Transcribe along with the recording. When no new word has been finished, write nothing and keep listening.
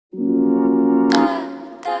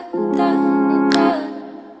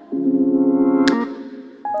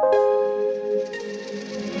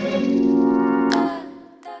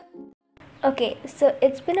Okay, so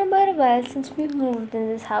it's been about a while since we moved in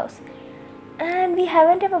this house, and we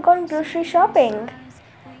haven't ever gone grocery shopping.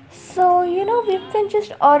 So, we've been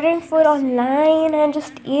just ordering food online and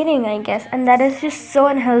just eating, I guess, and that is just so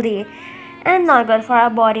unhealthy and not good for our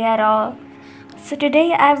body at all. So,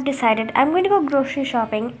 today I've decided I'm going to go grocery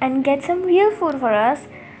shopping and get some real food for us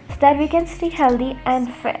so that we can stay healthy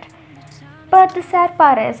and fit. But the sad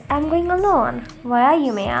part is, I'm going alone. Why,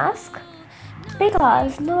 you may ask?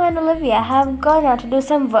 Because Noah and Olivia have gone out to do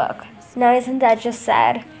some work. Now, isn't that just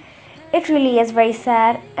sad? It really is very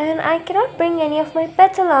sad, and I cannot bring any of my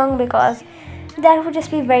pets along because that would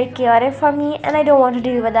just be very chaotic for me, and I don't want to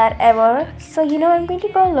deal with that ever. So, I'm going to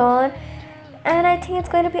go alone, and I think it's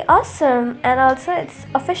going to be awesome. And also, it's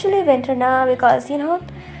officially winter now because,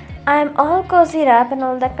 I'm all cozied up and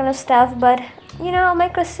all that kind of stuff, but, my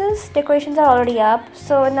Christmas decorations are already up,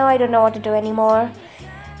 so now I don't know what to do anymore.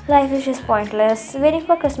 Life is just pointless, waiting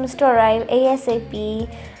for Christmas to arrive ASAP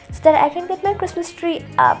so that I can get my Christmas tree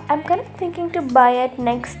up. I'm kind of thinking to buy it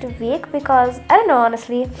next week because I don't know,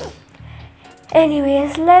 honestly.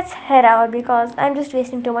 Anyways, let's head out because I'm just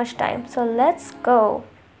wasting too much time. So let's go.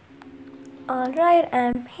 Alright,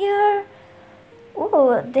 I'm here.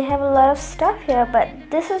 Ooh, they have a lot of stuff here, but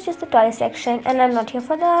this is just the toy section and I'm not here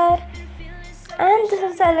for that. And this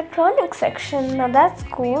is the electronics section. Now that's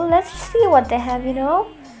cool. Let's see what they have,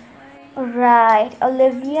 Right,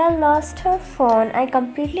 Olivia lost her phone. I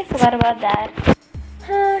completely forgot about that.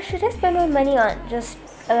 Should I spend my money on just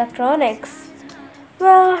electronics?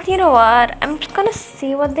 Well, you know what? I'm just gonna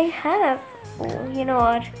see what they have. Oh, you know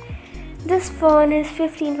what? This phone is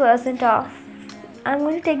 15% off. I'm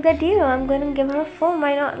going to take that deal. I'm going to give her a phone.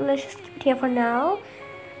 Why not? Let's just keep it here for now.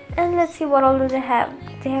 And let's see what all do they have.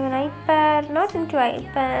 They have an iPad. Not into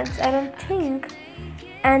iPads, I don't think.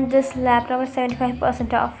 And this laptop is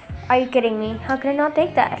 75% off. Are you kidding me? How can I not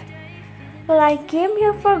take that? Well, I came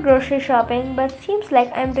here for grocery shopping, but seems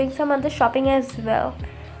like I'm doing some other shopping as well.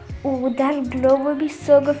 Ooh, that globe would be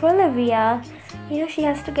so good for Olivia. She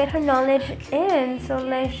has to get her knowledge in, so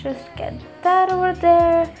let's just get that over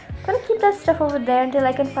there. I'm gonna keep that stuff over there until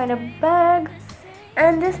I can find a bag.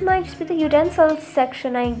 And this might just be the utensils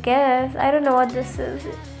section, I guess. I don't know what this is.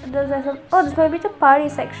 This might be the party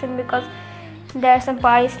section because there's some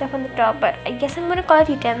party stuff on the top, but I guess I'm gonna call it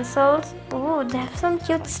utensils. Ooh, they have some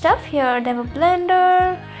cute stuff here. They have a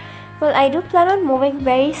blender. Well, I do plan on moving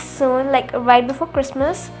very soon, like right before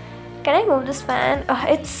Christmas. Can I move this fan? Oh,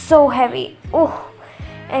 it's so heavy. Oh.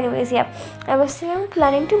 Anyways, yeah. I was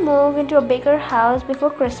planning to move into a bigger house before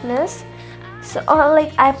Christmas. So,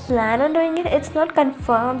 I plan on doing it. It's not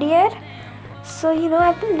confirmed yet. So,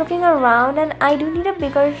 I've been looking around and I do need a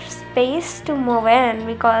bigger space to move in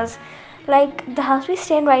because the house we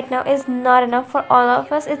stay in right now is not enough for all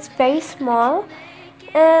of us. It's very small,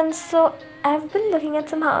 and so I've been looking at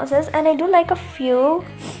some houses and I do like a few,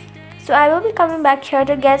 so I will be coming back here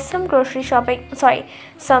to get some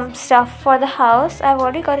some stuff for the house. I've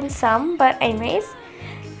already gotten some, but anyways,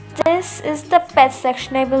 this is the pet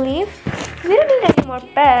section, I believe. We don't need any more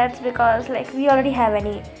pets because we already have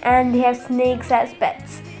any, and they have snakes as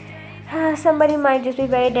pets. Somebody might just be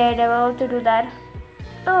very daredevil to do that.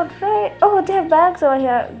 Alright. Oh, they have bags over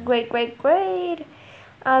here. Great.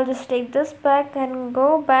 I'll just take this back and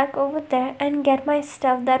go back over there and get my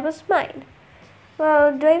stuff that was mine.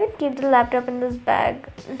 Well, do I even keep the laptop in this bag?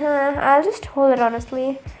 Nah, I'll just hold it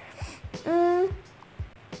honestly.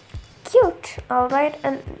 Cute. Alright,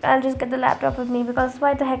 and I'll just get the laptop with me because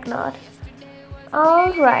why the heck not?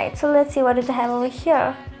 Alright, so let's see what do they have over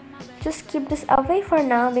here. Just keep this away for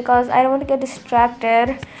now because I don't want to get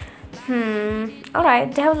distracted.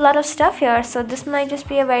 Alright, they have a lot of stuff here, so this might just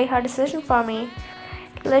be a very hard decision for me.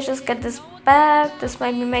 Let's just get this bag. This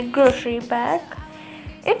might be my grocery bag.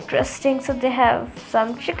 Interesting, so they have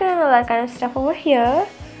some chicken and all that kind of stuff over here.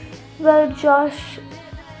 Well,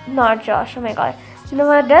 not Josh, oh my god.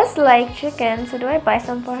 Noah does like chicken, so do I buy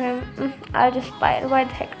some for him? I'll just buy it, why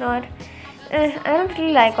the heck not? I don't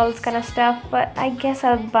really like all this kind of stuff, but I guess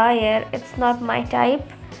I'll buy it. It's not my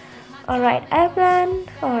type. Alright, I plan.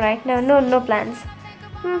 Alright, no plans.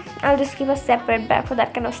 I'll just keep a separate bag for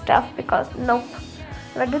that kind of stuff because nope.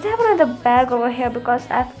 But do they have another bag over here because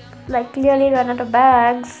I've clearly run out of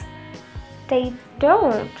bags? They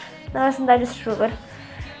don't. Now isn't that just rude?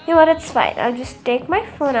 You know what, it's fine. I'll just take my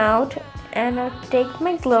phone out and I'll take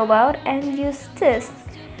my globe out and use this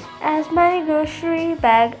as my grocery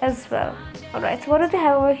bag as well. Alright, so what do they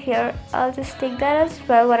have over here? I'll just take that as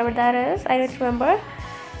well, whatever that is. I don't remember.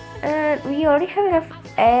 And we already have enough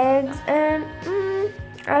eggs, and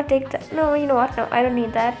I'll take that. No, you know what? No, I don't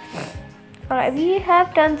need that. Alright, we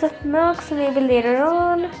have tons of milk, so maybe later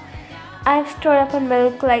on. I've stored up on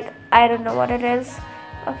milk, like, I don't know what it is.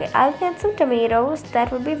 Okay, I'll get some tomatoes.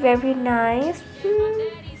 That would be very nice.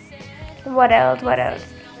 What else? What else?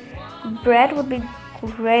 Bread would be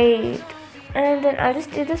great. And then I'll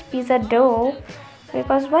just do this pizza dough,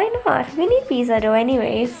 because why not? We need pizza dough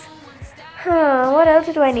anyways. What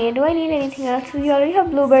else do I need? Do I need anything else? We already have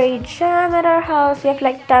blueberry jam at our house. We have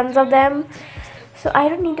like tons of them. So I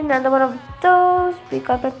don't need another one of those. We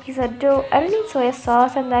got my pizza dough. I don't need soy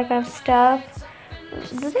sauce and that kind of stuff.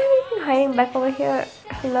 Do they have anything hiding back over here?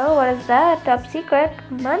 Hello, what is that? Top secret?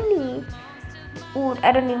 Money. Ooh,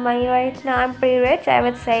 I don't need money right now. I'm pretty rich, I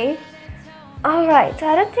would say. Alright, so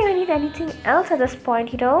I don't think I need anything else at this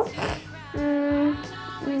point, you know.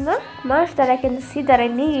 Not much that I can see that I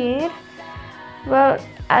need. Well,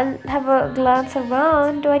 I'll have a glance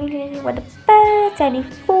around. Do I need anything with the pets? Any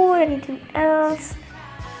food? Anything else?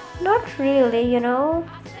 Not really, you know.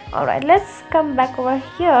 Alright, let's come back over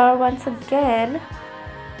here once again.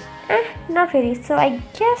 Not really. So I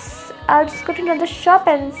guess I'll just go to another shop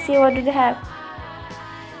and see what do they have.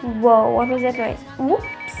 Whoa, what was that noise?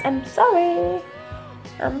 Whoops, I'm sorry.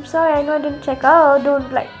 I'm sorry, I know I didn't check out.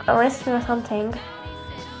 Don't like arrest me or something.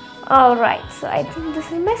 Alright, so I think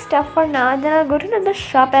this is my stuff for now. And then I'll go to another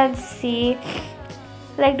shop and see,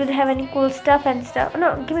 like, do they have any cool stuff and stuff.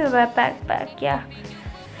 No, give me my backpack, yeah.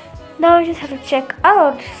 Now I just have to check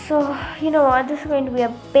out. So, you know what, this is going to be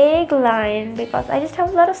a big line because I just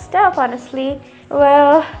have a lot of stuff, honestly.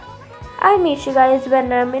 Well, I'll meet you guys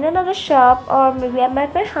when I'm in another shop, or maybe I'm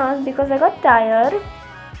at my house because I got tired,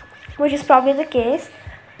 which is probably the case.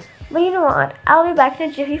 But you know what, I'll be back in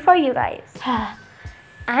a jiffy for you guys.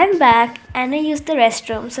 I'm back and I used the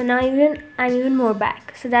restroom, so now I'm even more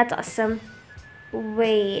back. So that's awesome.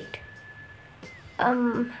 Wait.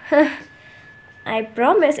 I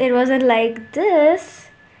promise it wasn't like this.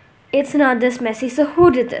 It's not this messy, so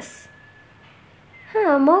who did this?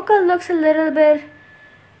 Mocha looks a little bit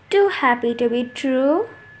too happy to be true.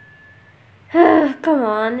 Come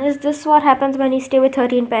on, is this what happens when you stay with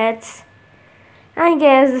 13 pets? I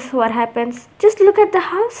guess this is what happens. Just look at the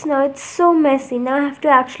house now, it's so messy. Now I have to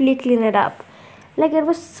actually clean it up. Like it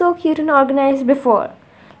was so cute and organized before.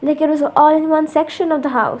 Like it was all in one section of the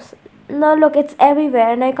house. Now look, it's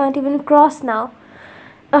everywhere and I can't even cross now.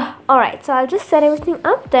 Alright, so I'll just set everything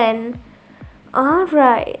up then.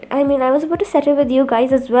 Alright, I mean I was about to set it with you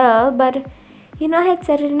guys as well, but you know I had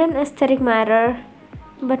set it in an aesthetic matter.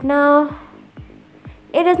 But now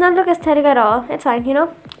it does not look aesthetic at all. It's fine, you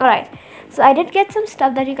know. Alright, so I did get some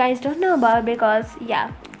stuff that you guys don't know about because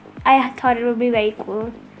yeah, I thought it would be very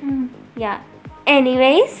cool. Yeah,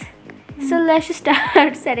 anyways, so let's just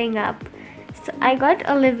start setting up. So I got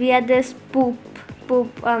Olivia this poop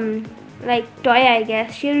like toy, I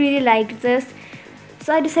guess. She really liked this,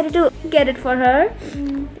 so I decided to get it for her.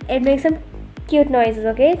 It makes some cute noises,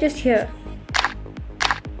 okay? Just hear.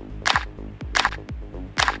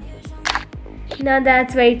 Now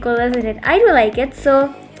that's very cool, isn't it? I do like it,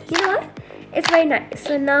 so you know what? It's very nice.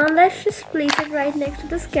 So now let's just place it right next to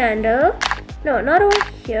this candle. No, not over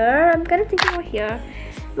here. I'm kind of thinking over here.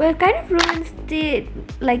 Well, it kind of ruins the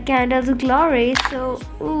like candle's glory. So,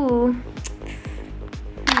 ooh.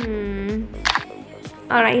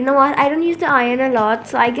 Alright, you know what? I don't use the iron a lot,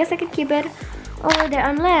 so I guess I can keep it over there.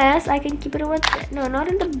 Unless I can keep it over there. No, not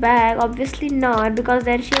in the bag. Obviously not, because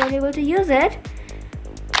then she won't be able to use it.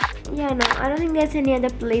 Yeah, no, I don't think there's any other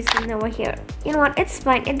place over here. You know what? It's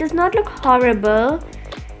fine. It does not look horrible,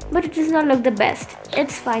 but it does not look the best.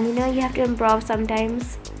 It's fine, you know, you have to improv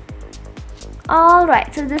sometimes.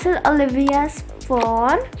 Alright, so this is Olivia's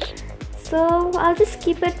phone. So I'll just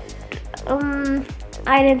keep it.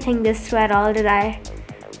 I didn't think this through at all, did I?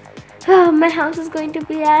 My house is going to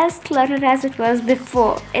be as cluttered as it was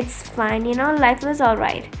before. It's fine, you know, life was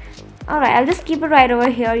alright. Alright, I'll just keep it right over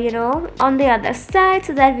here, you know, on the other side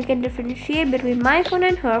so that we can differentiate between my phone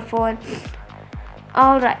and her phone.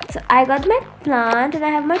 Alright, so I got my plant and I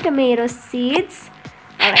have my tomato seeds.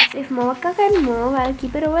 Alright, so if Mocha can move, I'll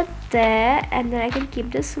keep it over there, and then I can keep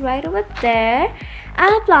this right over there.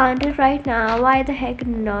 I'll plant it right now. Why the heck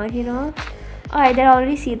not, you know? Alright, there are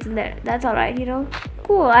already seeds in there. That's alright, you know.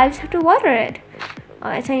 Cool, I'll just have to water it.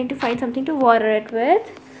 Alright, so I need to find something to water it with.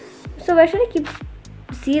 So where should I keep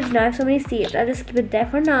seeds now? I have so many seeds. I'll just keep it there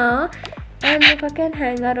for now. And if I can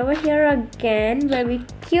hang out over here again, very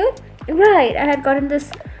cute. Right, I had gotten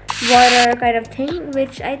this water kind of thing,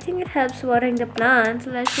 which I think it helps watering the plants.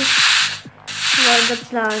 So let's just water the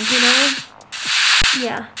plant, you know.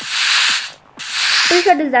 Yeah, pretty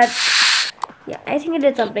sure does that Yeah, I think it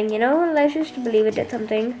did something, you know? Let's just believe it did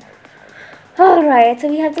something. Alright, so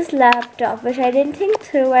we have this laptop, which I didn't think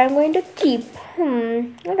through where I'm going to keep.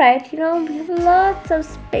 Alright, you know, we have lots of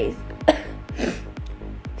space.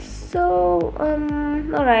 So,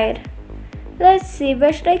 alright. Let's see,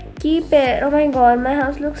 where should I keep it? Oh my god, my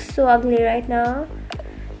house looks so ugly right now.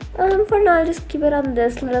 For now, I'll just keep it on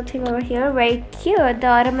this little thing over here. Very cute. The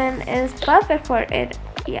ottoman is perfect for it.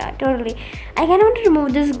 Yeah, totally. I kind of want to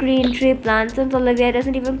remove this green tree plant since Olivia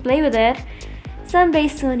doesn't even play with it. Someday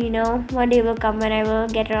soon, you know, one day will come when I will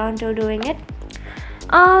get around to doing it.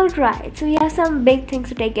 Alright, so we have some big things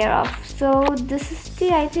to take care of. So this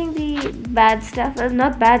is I think the bad stuff. Well,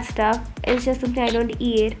 not bad stuff. It's just something I don't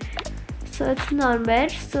eat. So it's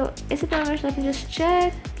non-veg. So is it non-veg? Let me just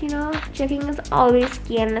check. You know, checking is always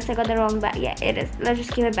key unless I got the wrong bag. Yeah, it is. Let's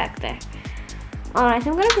just keep it back there. Alright, so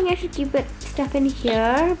I'm gonna think I should keep it stuff in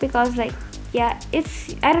here because, like, yeah,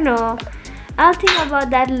 it's, I don't know. I'll think about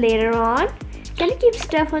that later on. Can I keep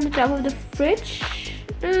stuff on the top of the fridge?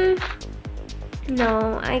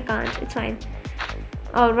 No, I can't. It's fine.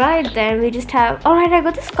 Alright, then we just have. Alright, I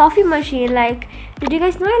got this coffee machine. Like, did you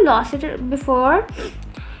guys know I lost it before?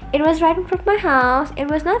 It was right in front of my house. It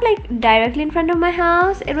was not like directly in front of my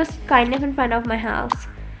house. It was kind of in front of my house.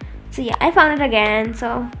 So yeah, I found it again.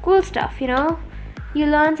 So cool stuff, you know. You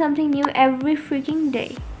learn something new every freaking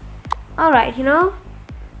day. Alright, you know.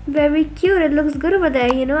 Very cute. It looks good over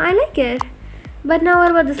there, you know. I like it. But now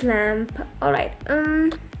what about this lamp? Alright,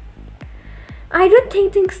 I don't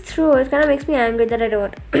think things through. It kind of makes me angry that I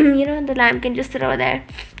don't. You know, the lamp can just sit over there.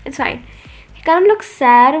 It's fine. He kind of looks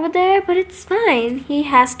sad over there, but it's fine. He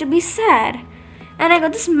has to be sad. And I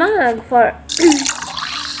got this mug for...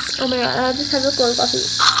 Oh my god, I'll just have a cold coffee.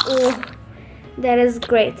 Oh, that is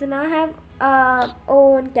great. So now I have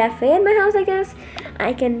own cafe in my house, I guess.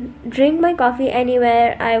 I can drink my coffee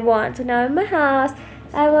anywhere I want. So now in my house,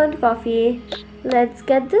 I want coffee. Let's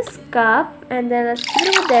get this cup and then let's put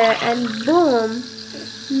it over there and boom.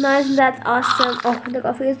 Now isn't that awesome? Oh, the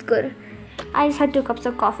coffee is good. I just had 2 cups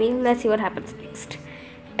of coffee. Let's see what happens next.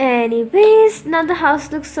 Anyways, now the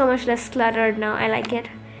house looks so much less cluttered now. I like it.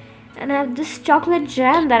 And I have this chocolate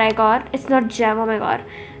jam that I got. It's not jam, oh my god.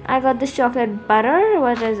 I got this chocolate butter.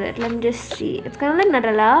 What is it? Let me just see. It's kind of like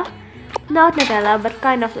Nutella. Not Nutella, but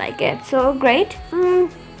kind of like it. So great.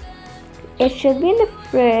 It should be in the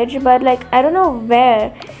fridge, but like I don't know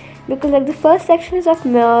where, because like the first section is of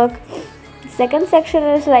milk, the second section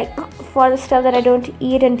is like for the stuff that I don't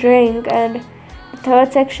eat and drink, and the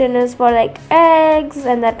third section is for like eggs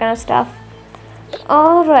and that kind of stuff.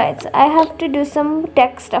 Alright, so I have to do some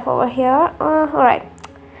tech stuff over here. Alright,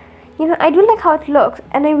 you know, I do like how it looks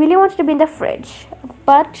and I really want it to be in the fridge,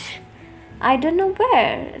 but I don't know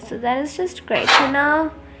where, so that is just great. So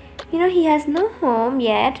now, you know, he has no home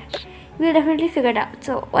yet. We'll definitely figure it out.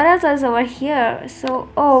 So what else is over here? So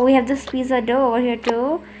oh, we have this pizza dough over here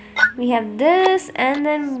too. We have this and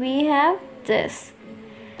then we have this.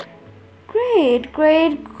 Great,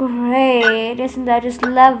 great, great. Isn't that just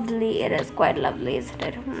lovely? It is quite lovely, isn't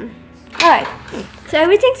it? Alright, so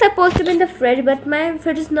everything's supposed to be in the fridge, but my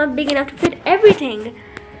fridge is not big enough to fit everything.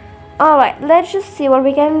 Alright, let's just see what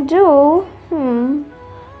we can do.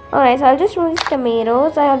 Alright, so I'll just remove these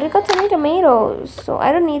tomatoes. I already got so many tomatoes, so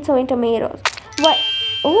I don't need so many tomatoes. What?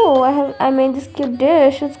 Oh, I made this cute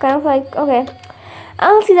dish. It's kind of like, okay,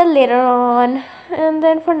 I'll see that later on. And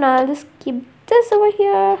then for now, I'll just keep this over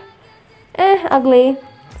here. Ugly.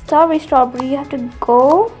 Sorry, strawberry, you have to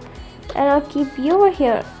go. And I'll keep you over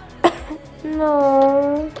here.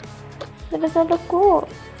 No, that does not look cool.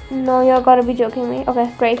 No, you're gotta be joking me.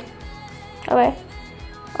 Okay, great. Okay,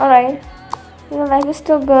 alright. You know, life is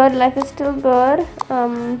still good. Life is still good.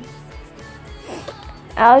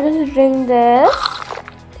 I'll just drink this.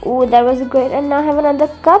 Oh, that was great. And now I have another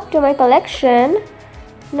cup to my collection.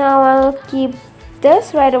 Now I'll keep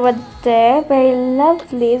this right over there. Very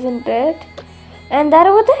lovely, isn't it? And that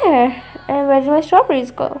over there. And where did my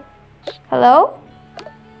strawberries go? Hello?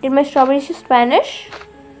 Did my strawberries use Spanish?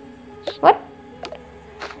 What?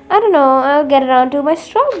 I don't know. I'll get around to my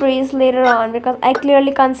strawberries later on because I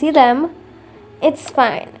clearly can't see them. It's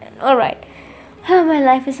fine. Alright. Oh, my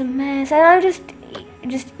life is a mess. And I'll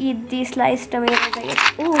just eat these sliced tomatoes, I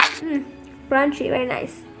guess. Ooh, crunchy. Very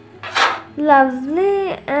nice.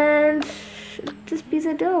 Lovely. And this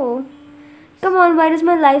pizza dough. Come on, why does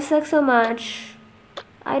my life suck so much?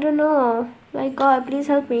 I don't know. My god, please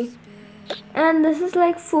help me. And this is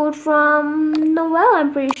like food from Noel,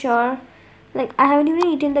 I'm pretty sure. Like, I haven't even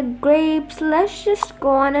eaten the grapes. Let's just go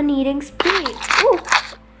on an eating spree. Ooh.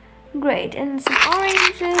 Great, and some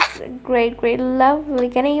oranges. Great, great, lovely.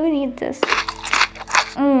 Can I even eat this?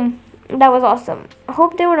 That was awesome. I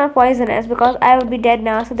hope they were not poisonous because I would be dead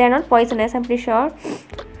now. So they're not poisonous, I'm pretty sure.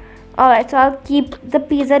 Alright, so I'll keep the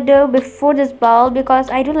pizza dough before this bowl because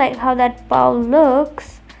I do like how that bowl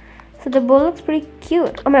looks. So the bowl looks pretty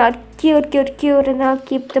cute. Oh my god, cute, cute, cute. And I'll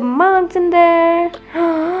keep the mugs in there.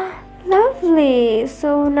 Lovely.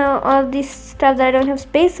 So now all this stuff that I don't have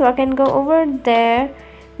space for can go over there,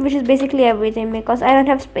 which is basically everything because I don't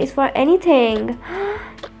have space for anything.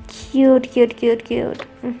 Cute, cute, cute, cute.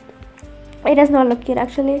 It does not look cute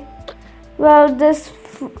actually. Well, this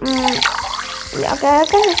yeah, okay, I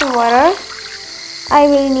can have some water. I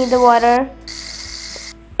really need the water.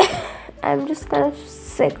 I'm just kind of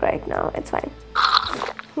sick right now. It's fine.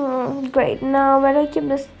 Great. Now where do I keep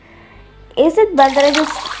this? Is it bad that I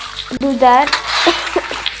just do that?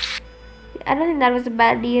 I don't think that was a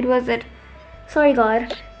bad deed, was it? Sorry,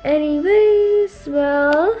 God. Anyways,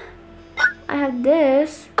 well, I have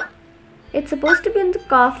this. It's supposed to be in the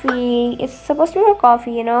coffee. It's supposed to be for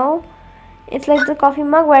coffee, you know. It's like the coffee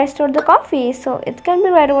mug where I stored the coffee. So it can be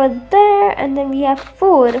right over there. And then we have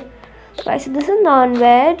food. Right, so this is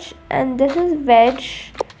non-veg. And this is veg.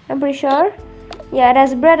 I'm pretty sure. Yeah, it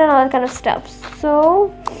has bread and all that kind of stuff.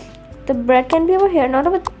 So the bread can be over here. Not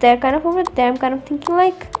over there. Kind of over there. I'm kind of thinking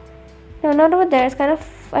like... No, not over there. It's kind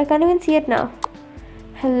of... I can't even see it now.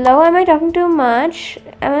 Hello, am I talking too much?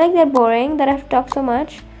 Am I like that boring that I have to talk so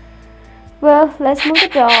much? Well, let's move the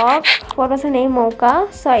dog. What was her name? Mocha.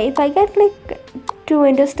 Sorry, if I get like too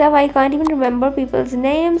into stuff, I can't even remember people's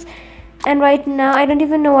names. And right now, I don't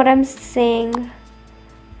even know what I'm saying.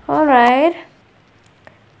 Alright.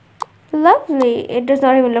 Lovely. It does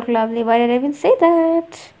not even look lovely. Why did I even say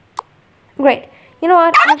that? Great. You know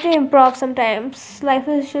what? I have to improv sometimes. Life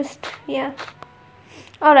is just, yeah.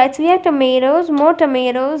 Alright, so we have tomatoes. More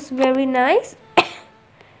tomatoes. Very nice.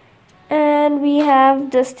 And we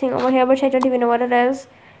have this thing over here, which I don't even know what it is.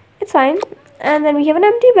 It's fine. And then we have an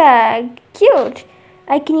empty bag. Cute.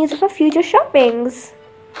 I can use it for future shoppings.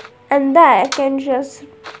 And that can just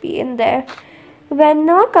be in there. When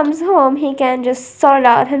Noah comes home, he can just sort it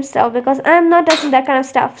out himself because I'm not touching that kind of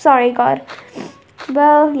stuff. Sorry, God.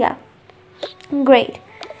 Well, yeah. Great.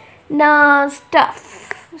 Now,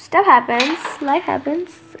 stuff. Stuff happens. Life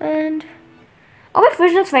happens. And... oh, my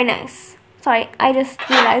fridge looks very nice. Sorry, I just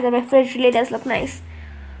realized that my fridge really does look nice.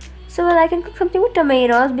 So, well, I can cook something with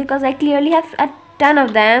tomatoes because I clearly have a ton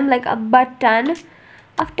of them, like a butt ton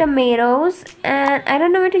of tomatoes, and I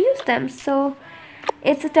don't know where to use them. So,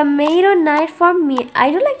 it's a tomato night for me. I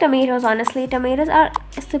do like tomatoes, honestly. Tomatoes are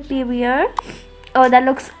superior. Oh, that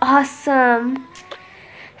looks awesome.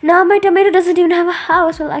 Now my tomato doesn't even have a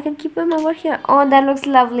house. Well, I can keep him over here. Oh, that looks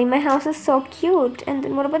lovely. My house is so cute. And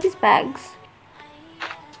then what about these bags?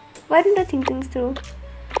 Why didn't I think things through?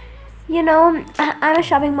 You know, I'm a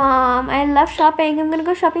shopping mom. I love shopping. I'm gonna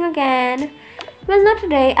go shopping again. Well, not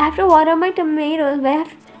today. I have to water my tomatoes. But I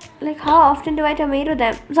have, like, how often do I tomato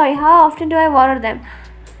them? Sorry, how often do I water them?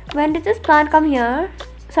 When did this plant come here?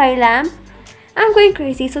 Sorry, lamp. I'm going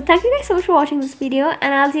crazy. So thank you guys so much for watching this video.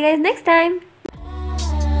 And I'll see you guys next time.